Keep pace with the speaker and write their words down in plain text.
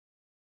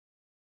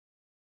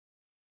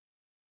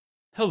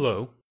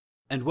Hello,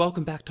 and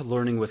welcome back to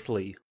Learning with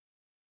Lee.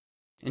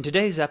 In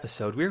today's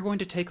episode, we are going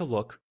to take a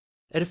look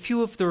at a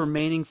few of the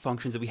remaining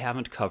functions that we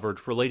haven't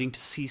covered relating to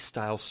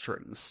C-style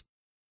strings.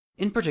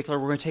 In particular,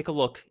 we're going to take a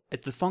look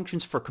at the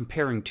functions for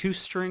comparing two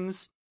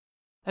strings,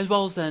 as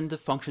well as then the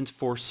functions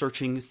for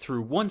searching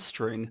through one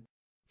string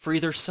for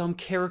either some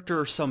character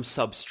or some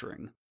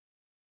substring.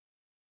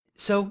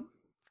 So,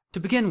 to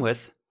begin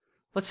with,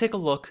 let's take a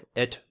look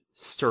at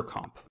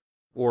strcomp,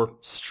 or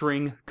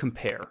string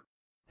compare.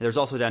 There's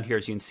also down here,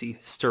 as you can see,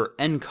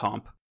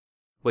 strenComp,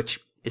 which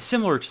is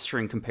similar to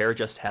string compare,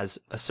 just has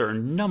a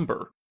certain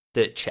number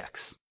that it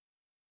checks.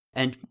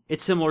 And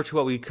it's similar to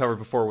what we covered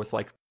before with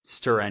like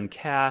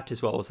strencat,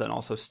 as well as then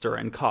also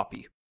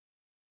strencopy,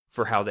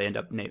 for how they end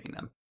up naming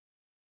them.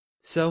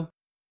 So,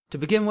 to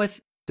begin with,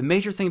 the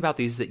major thing about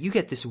these is that you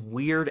get this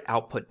weird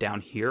output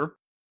down here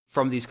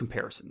from these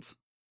comparisons.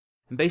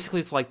 And basically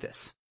it's like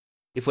this.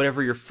 If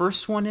whatever your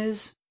first one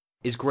is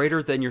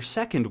greater than your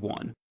second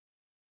one,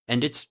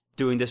 and it's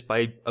doing this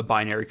by a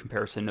binary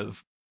comparison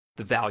of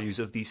the values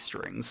of these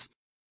strings.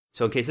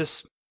 So in case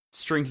this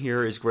string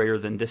here is greater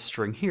than this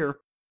string here,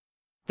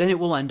 then it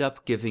will end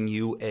up giving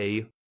you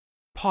a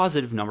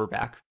positive number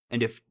back.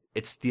 And if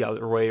it's the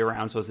other way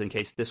around, so as in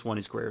case this one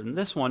is greater than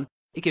this one,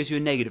 it gives you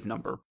a negative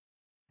number.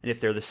 And if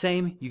they're the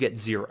same, you get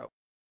 0.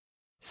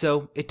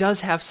 So it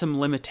does have some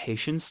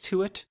limitations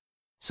to it,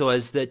 so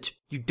as that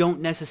you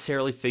don't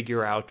necessarily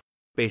figure out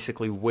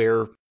basically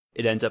where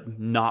it ends up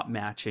not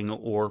matching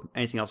or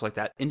anything else like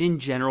that. And in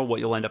general, what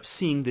you'll end up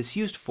seeing this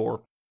used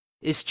for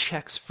is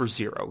checks for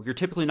 0. You're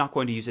typically not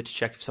going to use it to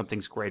check if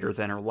something's greater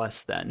than or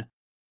less than.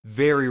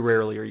 Very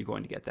rarely are you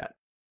going to get that.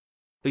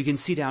 But you can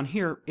see down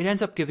here, it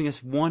ends up giving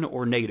us 1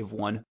 or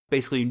 -1,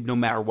 basically no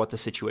matter what the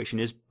situation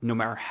is, no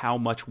matter how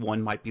much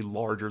one might be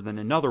larger than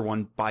another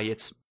one by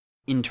its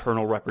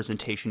internal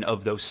representation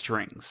of those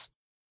strings.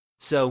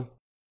 So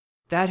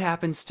that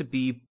happens to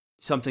be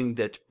something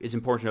that is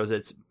important to know, is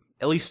that it's,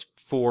 at least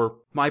for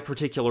my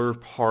particular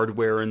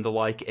hardware and the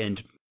like,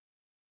 and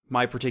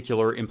my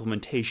particular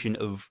implementation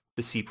of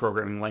the C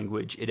programming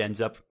language, it ends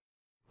up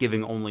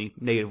giving only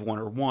 -1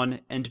 or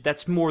 1, and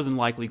that's more than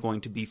likely going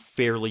to be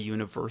fairly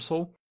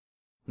universal.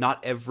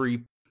 Not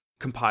every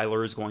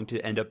compiler is going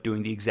to end up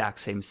doing the exact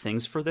same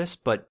things for this,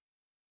 but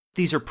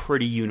these are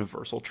pretty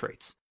universal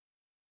traits.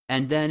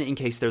 And then, in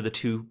case they're the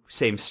two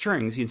same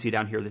strings, you can see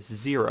down here this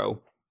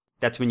 0,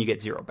 that's when you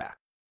get 0 back.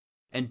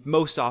 And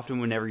most often,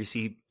 whenever you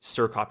see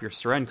strcopy or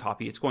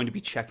strencopy, it's going to be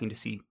checking to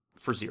see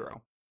for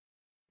 0.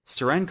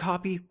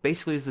 Strencopy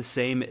basically is the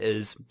same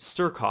as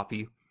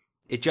strcopy.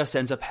 It just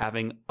ends up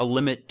having a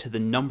limit to the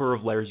number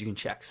of letters you can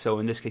check. So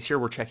in this case here,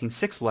 we're checking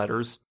 6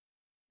 letters,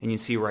 and you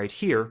can see right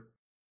here,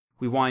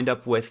 we wind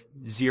up with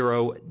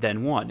 0,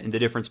 then 1. And the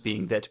difference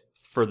being that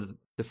for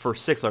the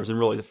first 6 letters, and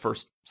really the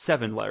first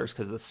 7 letters,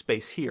 because of the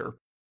space here,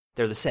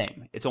 they're the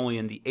same. It's only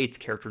in the 8th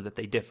character that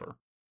they differ.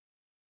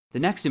 The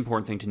next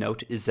important thing to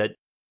note is that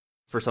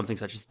for something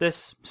such as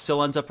this,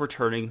 still ends up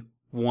returning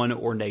 1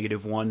 or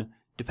 -1,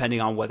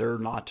 depending on whether or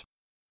not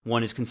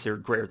one is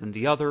considered greater than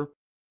the other.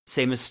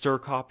 Same as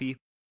strcopy,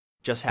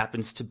 just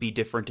happens to be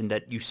different in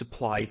that you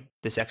supply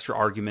this extra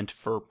argument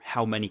for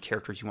how many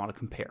characters you want to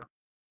compare.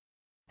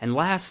 And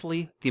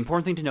lastly, the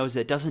important thing to know is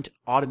that it doesn't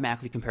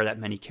automatically compare that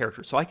many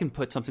characters. So I can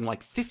put something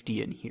like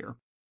 50 in here.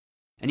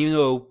 And even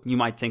though you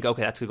might think,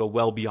 okay, that's going to go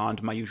well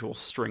beyond my usual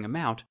string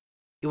amount,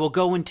 it will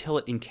go until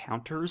it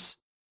encounters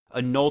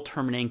a null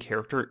terminating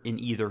character in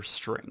either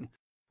string.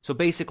 So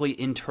basically,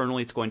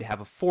 internally, it's going to have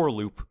a for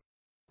loop,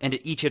 and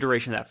at each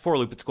iteration of that for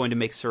loop, it's going to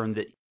make certain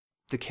that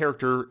the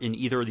character in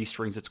either of these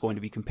strings that's going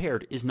to be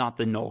compared is not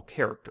the null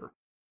character.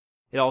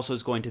 It also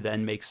is going to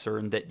then make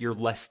certain that you're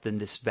less than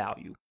this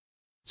value.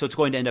 So it's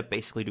going to end up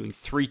basically doing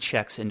 3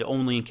 checks, and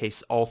only in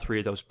case all 3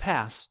 of those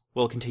pass,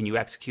 will it continue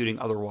executing,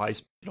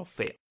 otherwise it'll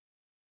fail.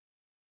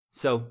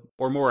 So,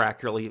 or more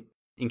accurately,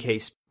 in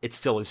case it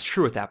still is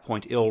true at that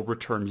point, it'll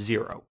return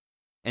 0.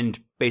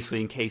 And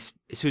basically in case,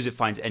 as soon as it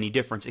finds any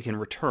difference, it can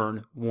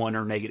return 1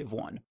 or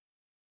 -1.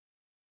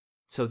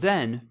 So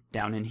then,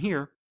 down in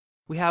here,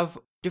 we have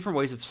different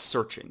ways of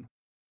searching.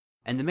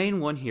 And the main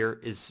one here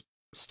is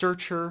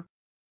strchr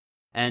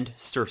and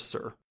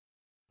strstr.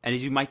 And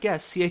as you might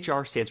guess,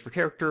 CHR stands for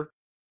character,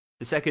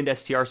 the second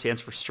STR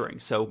stands for string.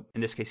 So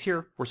in this case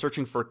here, we're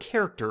searching for a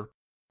character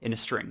in a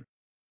string.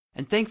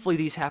 And thankfully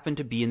these happen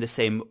to be in the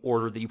same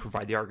order that you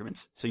provide the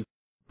arguments. So you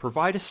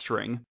provide a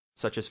string,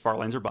 such as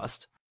farlands or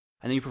bust,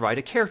 and then you provide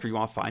a character you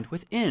want to find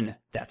within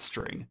that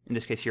string, in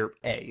this case here,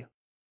 A.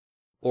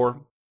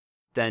 Or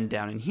then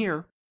down in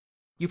here,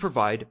 you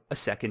provide a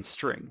second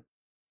string.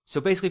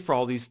 So basically for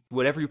all these,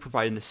 whatever you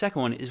provide in the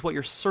second one is what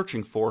you're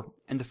searching for,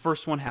 and the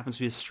first one happens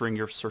to be the string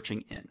you're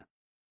searching in.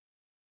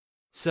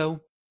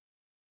 So,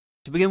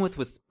 to begin with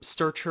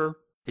strchr,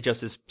 it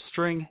just is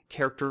string,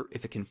 character,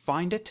 if it can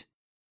find it.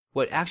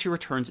 What it actually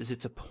returns is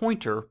it's a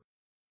pointer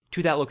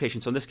to that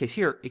location. So in this case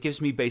here, it gives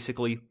me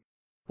basically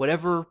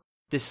whatever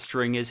this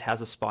string has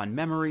a spot in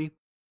memory.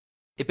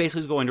 It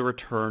basically is going to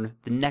return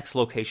the next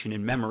location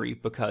in memory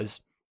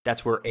because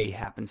that's where A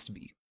happens to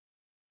be.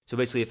 So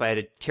basically, if I had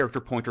a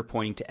character pointer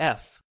pointing to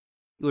F,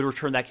 it would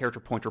return that character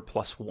pointer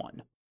plus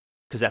 1,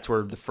 because that's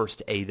where the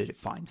first A that it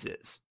finds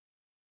is.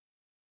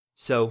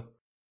 So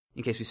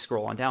in case we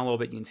scroll on down a little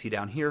bit, you can see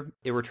down here,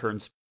 it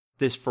returns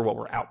this for what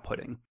we're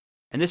outputting.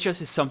 And this just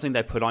is something that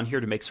I put on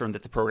here to make certain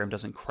that the program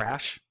doesn't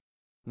crash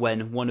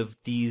when one of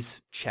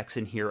these checks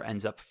in here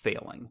ends up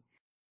failing.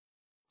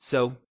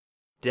 So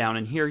down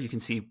in here, you can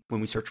see when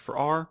we search for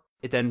R,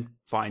 it then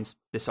finds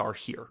this R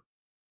here.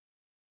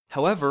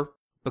 However,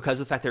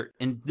 because of the fact that,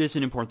 and this is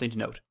an important thing to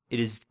note, it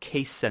is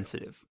case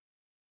sensitive.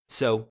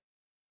 So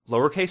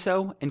lowercase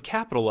o and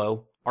capital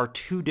O are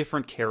two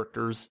different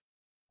characters,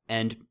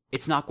 and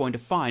it's not going to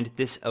find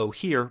this O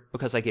here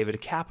because I gave it a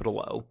capital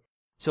O.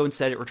 So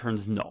instead it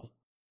returns null,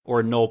 or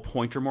a null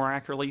pointer more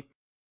accurately.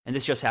 And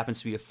this just happens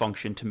to be a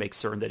function to make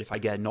certain that if I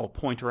get a null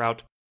pointer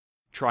out,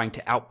 trying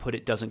to output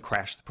it doesn't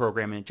crash the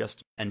program and it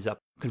just ends up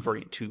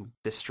converting it to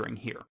this string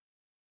here.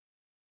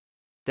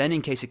 Then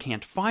in case it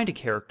can't find a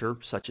character,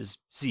 such as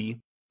Z,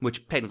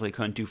 which technically it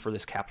couldn't do for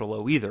this capital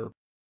O either,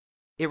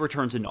 it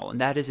returns a null, and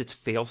that is its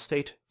fail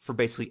state for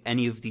basically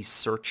any of these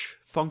search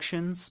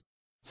functions,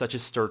 such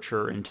as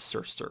searcher and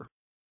searster.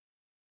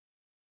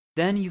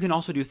 Then you can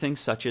also do things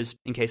such as,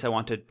 in case I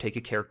want to take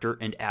a character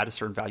and add a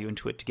certain value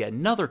into it to get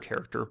another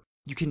character,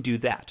 you can do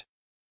that.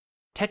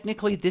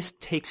 Technically, this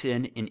takes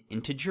in an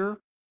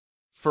integer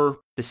for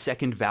the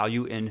second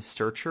value in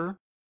searcher,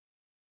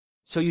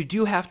 so you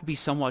do have to be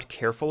somewhat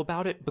careful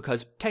about it,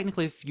 because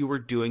technically if you were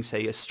doing,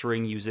 say, a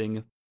string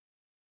using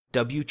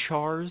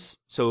wchars,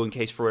 so in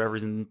case for whatever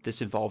reason this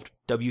involved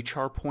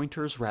wchar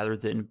pointers rather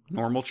than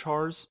normal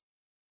chars,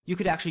 you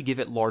could actually give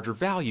it larger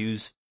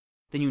values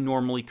than you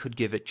normally could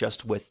give it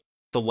just with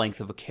the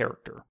length of a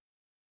character.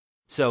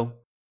 So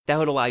that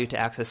would allow you to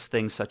access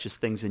things such as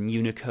things in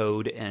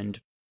Unicode and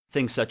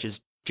things such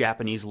as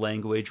Japanese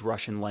language,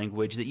 Russian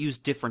language that use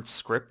different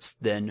scripts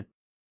than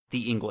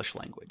the English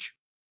language.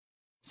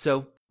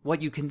 So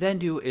what you can then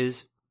do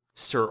is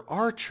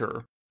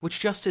searcher, which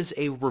just is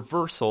a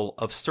reversal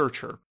of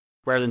searcher.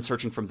 Rather than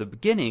searching from the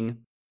beginning,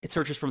 it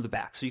searches from the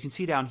back. So you can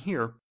see down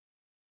here,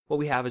 what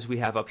we have is we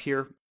have up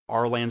here,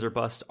 R lands or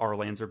bust, R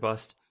lands or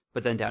bust,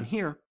 but then down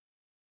here,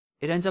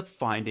 it ends up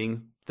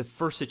finding the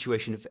first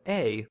situation of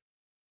A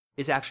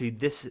is actually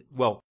this,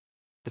 well,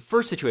 the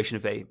first situation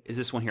of A is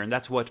this one here, and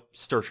that's what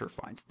searcher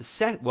finds.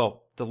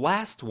 The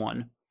last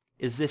one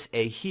is this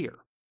A here.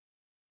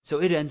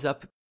 So it ends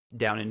up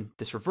down in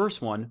this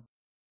reverse one,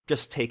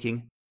 just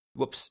taking,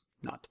 this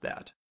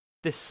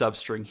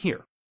substring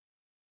here.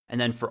 And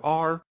then for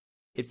R,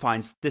 it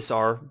finds this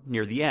R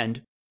near the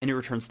end, and it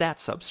returns that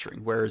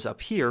substring, whereas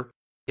up here,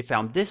 it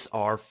found this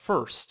R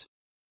first,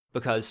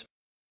 because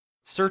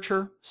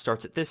searcher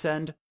starts at this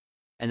end,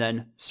 and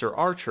then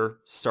searcher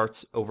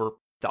starts over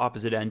the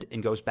opposite end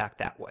and goes back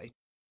that way.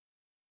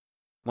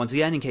 Once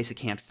again, in case it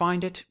can't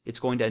find it, it's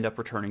going to end up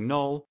returning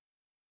null,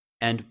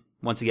 and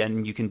once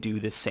again, you can do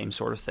this same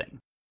sort of thing.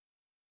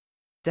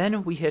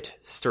 Then we hit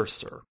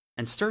searster,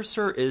 and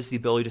searster is the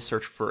ability to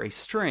search for a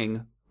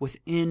string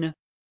within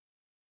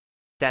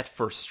that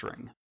first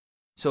string.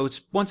 So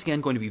it's once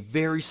again going to be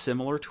very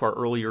similar to our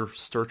earlier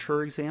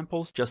searcher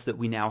examples, just that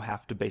we now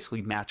have to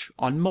basically match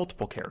on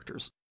multiple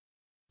characters.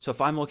 So if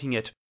I'm looking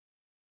at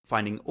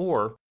finding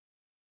OR,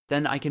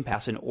 then I can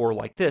pass in OR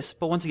like this,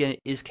 but once again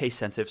it is case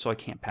sensitive, so I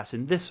can't pass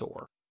in this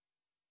OR.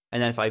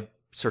 And then if I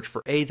search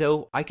for A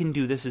though, I can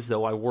do this as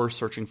though I were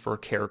searching for a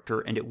character,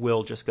 and it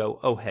will just go,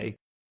 oh hey,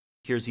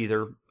 here's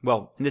either,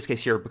 well, in this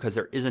case here, because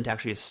there isn't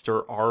actually a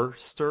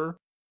stir,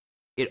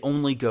 it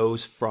only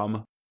goes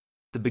from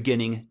the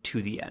beginning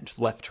to the end,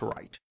 left to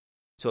right.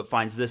 So it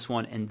finds this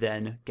one and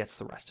then gets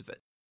the rest of it.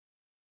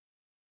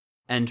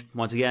 And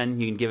once again,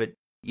 you can give it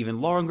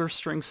even longer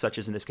strings, such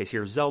as in this case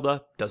here,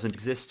 Zelda doesn't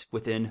exist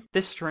within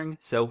this string,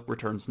 so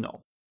returns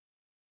null.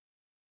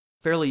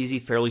 Fairly easy,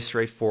 fairly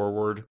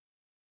straightforward.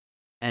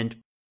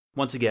 And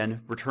once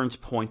again, returns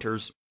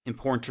pointers.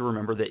 Important to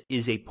remember that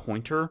is a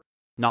pointer,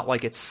 not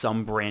like it's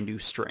some brand new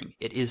string.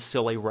 It is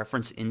still a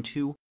reference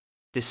into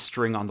this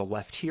string on the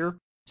left here,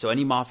 so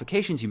any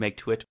modifications you make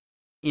to it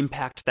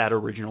impact that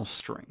original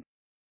string.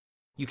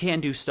 You can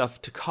do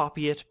stuff to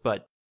copy it,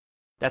 but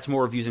that's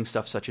more of using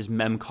stuff such as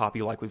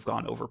memcopy like we've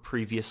gone over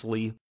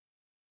previously.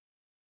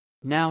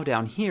 Now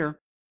down here,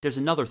 there's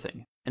another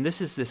thing, and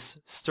this is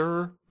this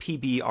stir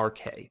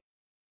pbrk.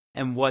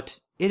 And what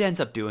it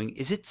ends up doing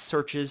is it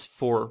searches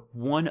for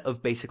one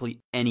of basically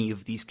any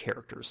of these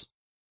characters.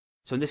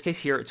 So in this case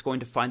here, it's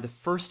going to find the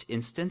first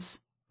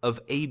instance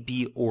of A,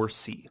 B, or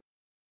C.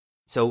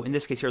 So in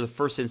this case here, the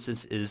first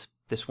instance is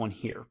this one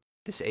here,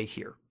 this A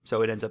here.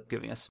 So it ends up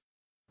giving us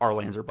R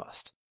lands or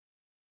bust.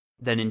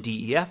 Then in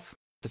DEF,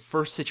 the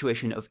first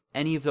situation of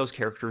any of those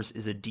characters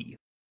is a D.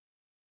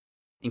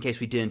 In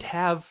case we didn't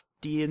have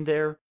D in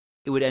there,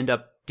 it would end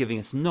up giving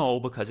us null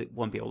because it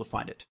won't be able to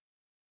find it.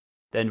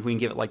 Then we can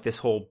give it like this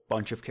whole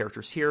bunch of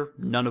characters here,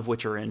 none of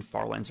which are in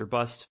far lands or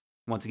bust.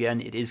 Once again,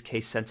 it is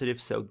case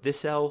sensitive, so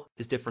this L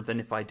is different than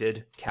if I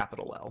did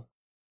capital L.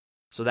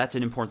 So that's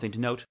an important thing to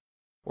note.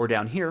 Or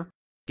down here,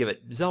 give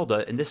it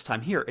Zelda, and this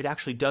time here, it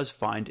actually does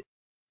find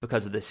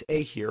because of this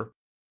A here,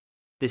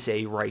 this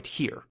A right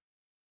here.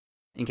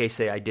 In case,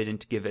 say, I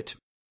didn't give it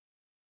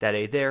that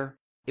A there,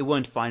 it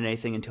wouldn't find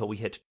anything until we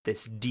hit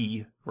this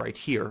D right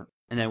here,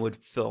 and then it would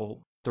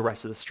fill the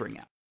rest of the string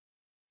out.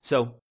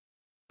 So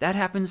that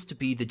happens to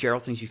be the general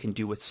things you can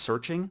do with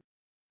searching.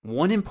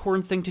 One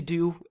important thing to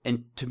do,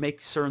 and to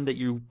make certain that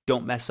you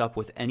don't mess up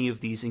with any of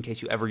these in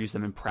case you ever use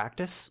them in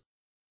practice,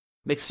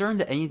 make certain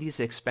that any of these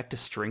that expect a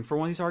string for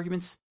one of these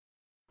arguments,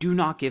 do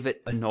not give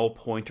it a null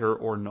pointer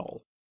or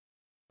null.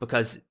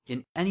 Because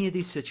in any of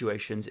these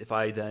situations, if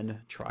I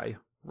then try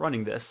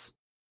running this,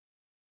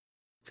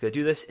 it's going to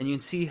do this, and you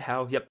can see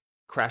how, yep,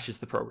 crashes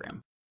the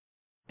program.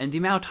 And the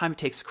amount of time it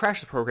takes to crash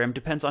the program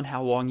depends on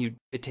how long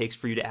it takes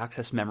for you to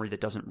access memory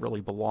that doesn't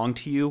really belong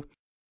to you,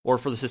 or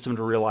for the system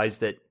to realize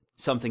that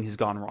something has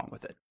gone wrong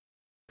with it.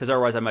 Because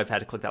otherwise I might have had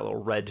to click that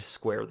little red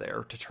square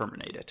there to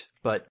terminate it.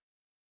 But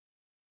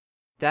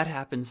that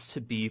happens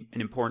to be an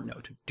important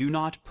note. Do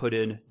not put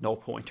in null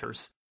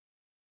pointers.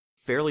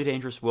 Fairly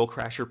dangerous, will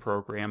crash your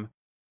program,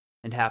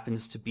 and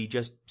happens to be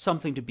just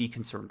something to be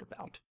concerned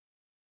about.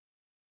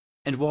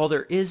 And while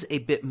there is a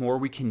bit more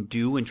we can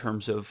do in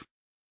terms of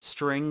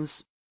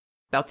strings,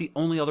 about the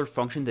only other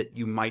function that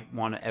you might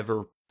want to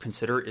ever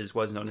consider is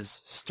what's known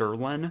as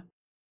strlen.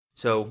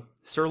 So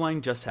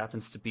strlen just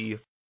happens to be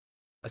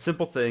a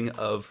simple thing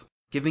of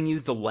giving you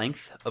the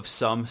length of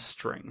some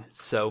string.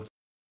 So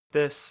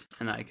this,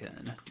 and I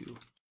can do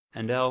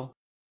endl,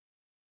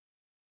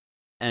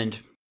 and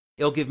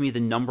it'll give me the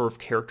number of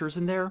characters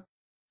in there.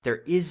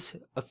 There is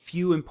a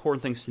few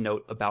important things to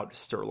note about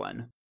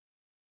strlen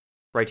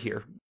right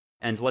here.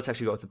 And let's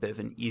actually go with a bit of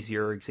an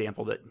easier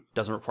example that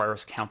doesn't require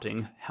us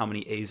counting how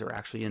many A's are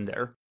actually in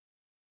there.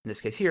 In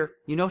this case here,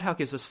 you note how it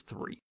gives us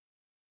 3.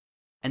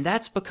 And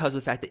that's because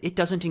of the fact that it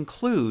doesn't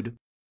include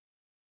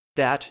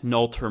that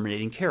null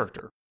terminating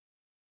character,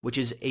 which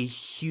is a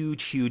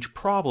huge, huge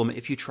problem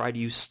if you try to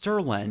use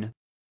strlen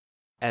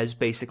as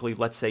basically,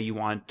 let's say you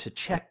want to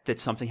check that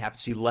something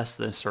happens to be less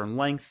than a certain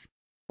length,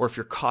 or if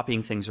you're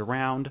copying things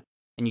around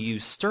and you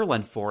use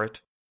strlen for it,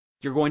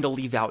 you're going to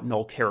leave out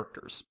null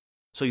characters.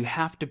 So you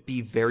have to be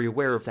very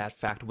aware of that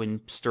fact when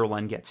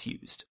strlen gets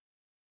used.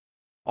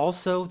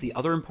 Also, the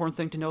other important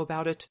thing to know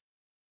about it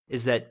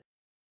is that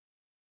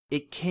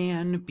it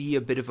can be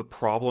a bit of a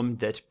problem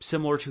that,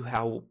 similar to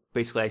how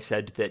basically I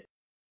said that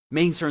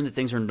making certain that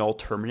things are null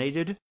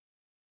terminated,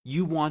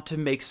 you want to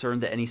make certain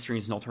that any string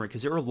is null terminated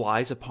because it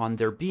relies upon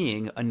there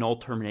being a null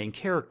terminating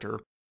character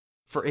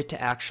for it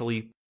to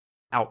actually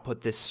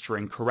output this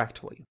string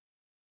correctly.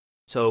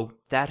 So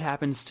that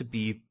happens to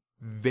be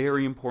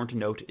very important to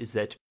note, is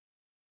that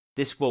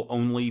this will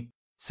only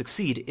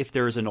succeed if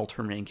there is a null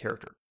terminating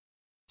character.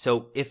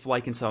 So if,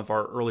 like in some of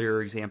our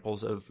earlier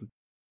examples of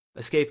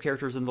escape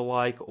characters and the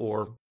like,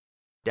 or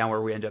down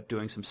where we end up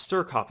doing some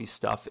strcpy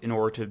stuff in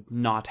order to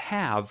not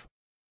have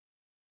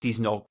these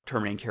null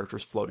terminating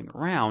characters floating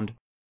around,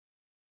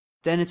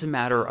 then it's a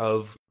matter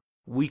of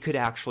we could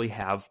actually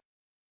have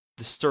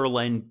the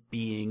strlen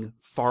being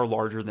far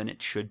larger than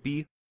it should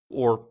be,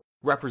 or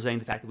representing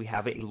the fact that we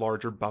have a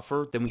larger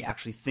buffer than we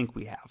actually think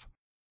we have.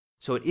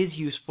 So it is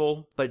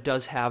useful, but it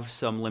does have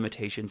some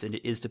limitations, and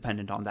it is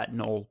dependent on that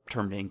null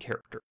terminating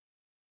character.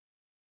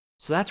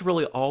 So that's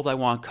really all that I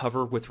want to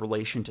cover with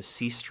relation to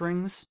C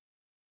strings.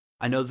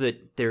 I know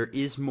that there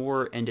is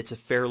more, and it's a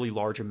fairly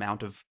large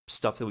amount of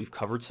stuff that we've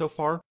covered so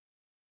far,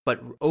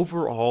 but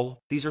overall,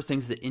 these are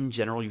things that in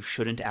general you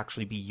shouldn't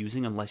actually be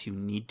using unless you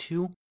need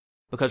to,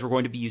 because we're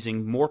going to be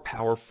using more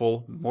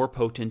powerful, more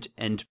potent,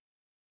 and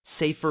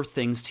safer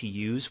things to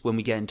use when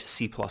we get into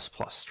C++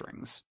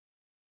 strings.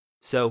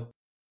 So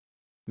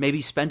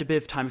maybe spend a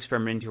bit of time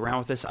experimenting around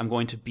with this. I'm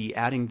going to be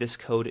adding this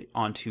code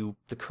onto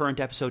the current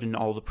episode and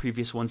all the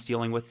previous ones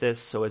dealing with this,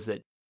 so as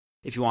that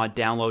if you want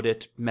to download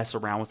it, mess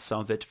around with some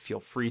of it, feel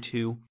free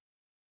to.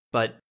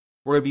 But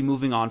we're going to be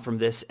moving on from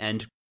this,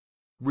 and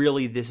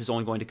really this is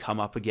only going to come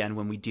up again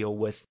when we deal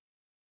with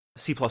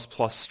C++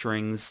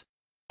 strings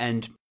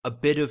and a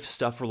bit of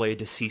stuff related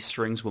to C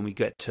strings when we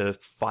get to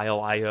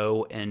file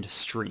I/O and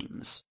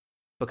streams.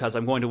 Because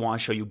I'm going to want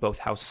to show you both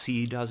how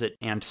C does it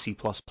and C++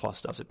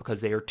 does it,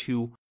 because they are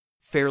two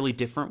fairly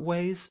different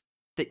ways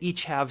that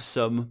each have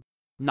some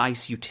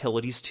nice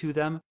utilities to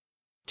them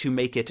to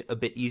make it a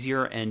bit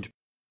easier, and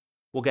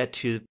we'll get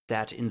to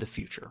that in the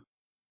future.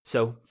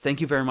 So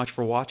thank you very much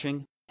for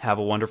watching. Have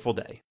a wonderful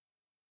day.